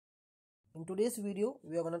In today's video,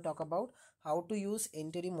 we are going to talk about how to use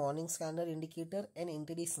NTD Morning Scanner indicator and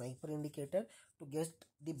NTD Sniper indicator to get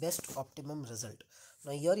the best optimum result.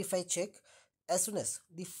 Now here if I check, as soon as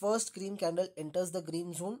the first green candle enters the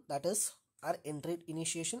green zone, that is our entry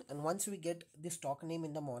initiation, and once we get the stock name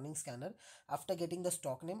in the morning scanner, after getting the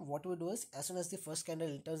stock name, what we do is as soon as the first candle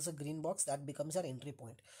enters the green box, that becomes our entry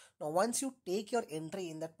point. Now once you take your entry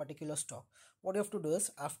in that particular stock, what you have to do is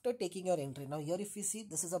after taking your entry, now here if you see,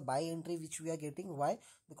 this is a buy entry which we are getting. Why?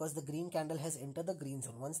 Because the green candle has entered the green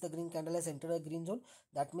zone. Once the green candle has entered the green zone,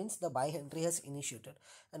 that means the buy entry has initiated.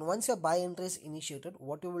 And once your buy entry is initiated,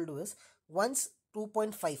 what you will do is, once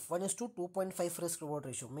 2.5 1 is to 2.5 risk reward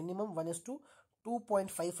ratio, minimum 1 is to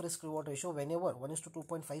 2.5 risk reward ratio, whenever 1 is to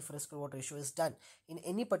 2.5 risk reward ratio is done in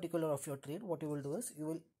any particular of your trade, what you will do is you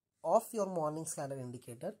will off your morning scanner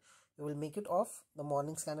indicator. You will make it off the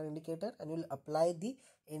morning scanner indicator and you will apply the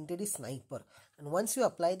NTD Sniper. And once you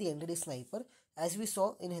apply the NTD Sniper, as we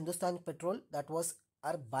saw in Hindustan Petrol, that was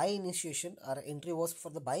our buy initiation, our entry was for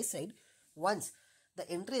the buy side. Once the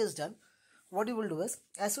entry is done, what you will do is,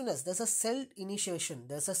 as soon as there's a sell initiation,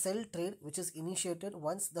 there's a sell trade which is initiated,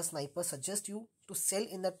 once the sniper suggests you to sell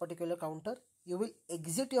in that particular counter, you will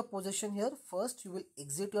exit your position here. First you will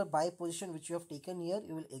exit your buy position which you have taken here,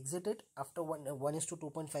 you will exit it after 1 is to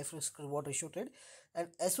 2.5 risk reward ratio trade. And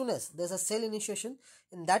as soon as there's a sell initiation,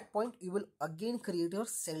 in that point you will again create your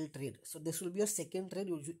sell trade. So this will be your second trade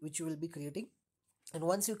which you will be creating. And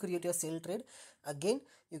once you create your sell trade, again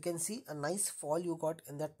you can see a nice fall you got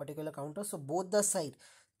in that particular counter. So both the side,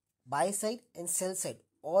 buy side and sell side,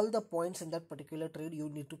 all the points in that particular trade you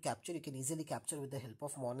need to capture. You can easily capture with the help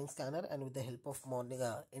of morning scanner and with the help of morning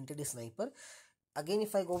NTD Sniper. Again,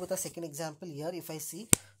 if I go with a second example here, if I see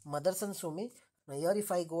Motherson Sumi, now here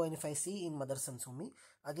if I go and if I see in Motherson Sumi,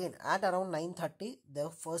 again at around 9:30 the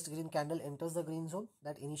first green candle enters the green zone,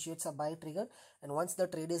 that initiates a buy trigger. And once the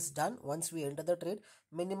trade is done, once we enter the trade,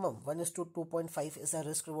 minimum 1 is to 2.5 is a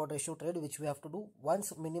risk reward ratio trade which we have to do.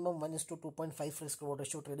 Once minimum 1 is to 2.5 risk reward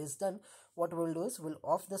ratio trade is done, what we will do is we'll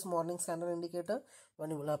off this morning scanner indicator when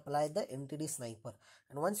you will apply the NTD Sniper.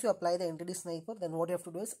 And once you apply the NTD Sniper, then what you have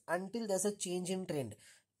to do is, until there's a change in trend,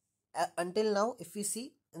 until now if we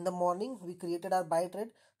see in the morning we created our buy trade,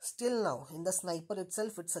 still now in the sniper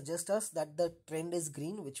itself it suggests us that the trend is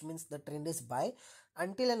green, which means the trend is buy.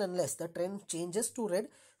 Until and unless the trend changes to red,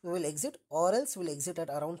 we will exit, or else we'll exit at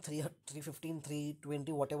around 315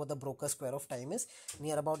 320, whatever the broker square of time is,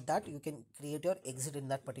 near about that you can create your exit in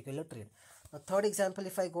that particular trade. Now third example,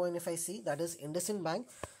 if I go and if I see, that is IndusInd Bank.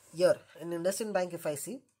 Here in IndusInd Bank, if I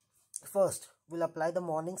see, first we'll apply the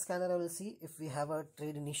morning scanner. I will see if we have a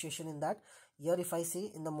trade initiation in that. Here if I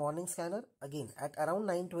see in the morning scanner, again at around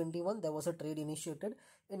 9:21 there was a trade initiated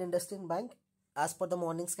in IndusInd Bank as per the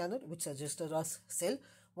morning scanner which suggested us sell.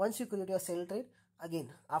 Once you create your sell trade, again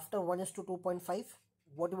after 1 is to 2.5,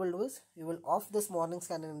 what you will do is you will off this morning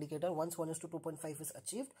scanner indicator. Once 1 is to 2.5 is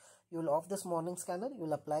achieved, you will off this morning scanner, you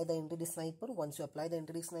will apply the NTD Sniper. Once you apply the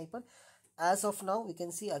NTD Sniper, as of now we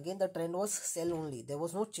can see again the trend was sell only. There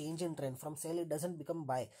was no change in trend. From sell it doesn't become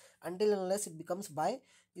buy. Until unless it becomes buy,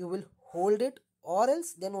 you will hold it, or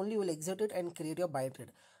else then only you will exit it and create your buy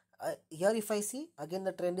trade. Here if I see, again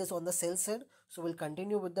the trend is on the sell side, so we'll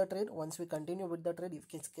continue with the trade. Once we continue with the trade,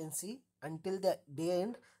 you can see until the day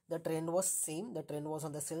end the trend was same, the trend was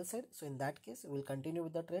on the sell side. So in that case we will continue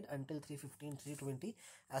with the trade until 315 320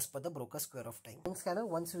 as per the broker square of time. Scanner,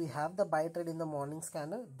 once we have the buy trade in the morning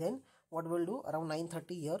scanner, then what we'll do, around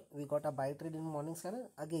 9:30 here we got a buy trade in morning scanner.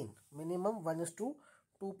 Again minimum 1 is to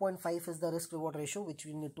 2.5 is the risk reward ratio which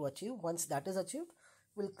we need to achieve. Once that is achieved,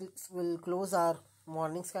 we'll close our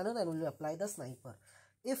morning scanner and we'll apply the sniper.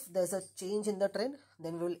 If there's a change in the trend,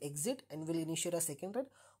 then we'll exit and we'll initiate a second trade,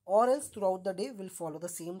 or else throughout the day we'll follow the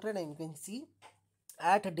same trend. And you can see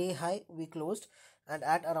at day high we closed, and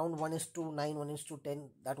at around 1 is to 9 1 is to 10,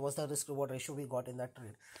 that was the risk reward ratio we got in that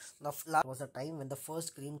trade. Now last was the time when the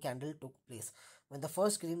first green candle took place. When the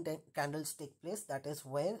first green candles take place, that is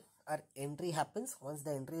where our entry happens. Once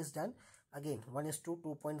the entry is done, again 1 is to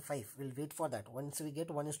 2.5, we'll wait for that. Once we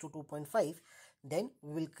get 1 is to 2.5, then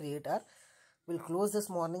we will create our, we'll close this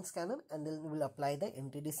morning scanner and then we'll apply the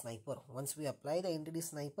NTD Sniper. Once we apply the NTD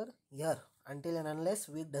Sniper here, until and unless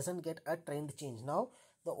we doesn't get a trend change. Now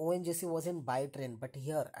the ONGC was in buy trend, but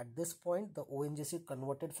here at this point the ONGC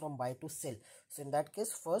converted from buy to sell. So in that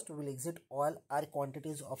case, first we will exit all our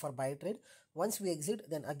quantities of our buy trade. Once we exit,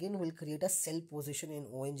 then again we'll create a sell position in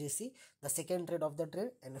ONGC, the second trade of the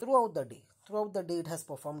trade. And throughout the day it has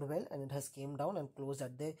performed well and it has came down and closed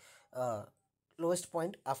at the lowest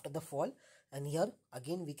point after the fall. And here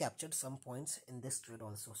again we captured some points in this trade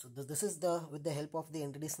also. So this is the, with the help of the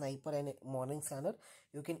NTD Sniper and morning scanner,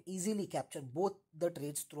 you can easily capture both the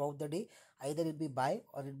trades throughout the day. Either it be buy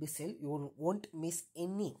or it be sell. You won't miss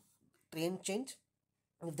any trend change.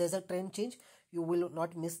 If there's a trend change, you will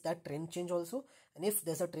not miss that trend change also. And if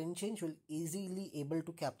there's a trend change, you'll easily able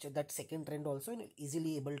to capture that second trend also, and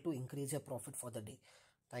easily able to increase your profit for the day.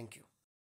 Thank you.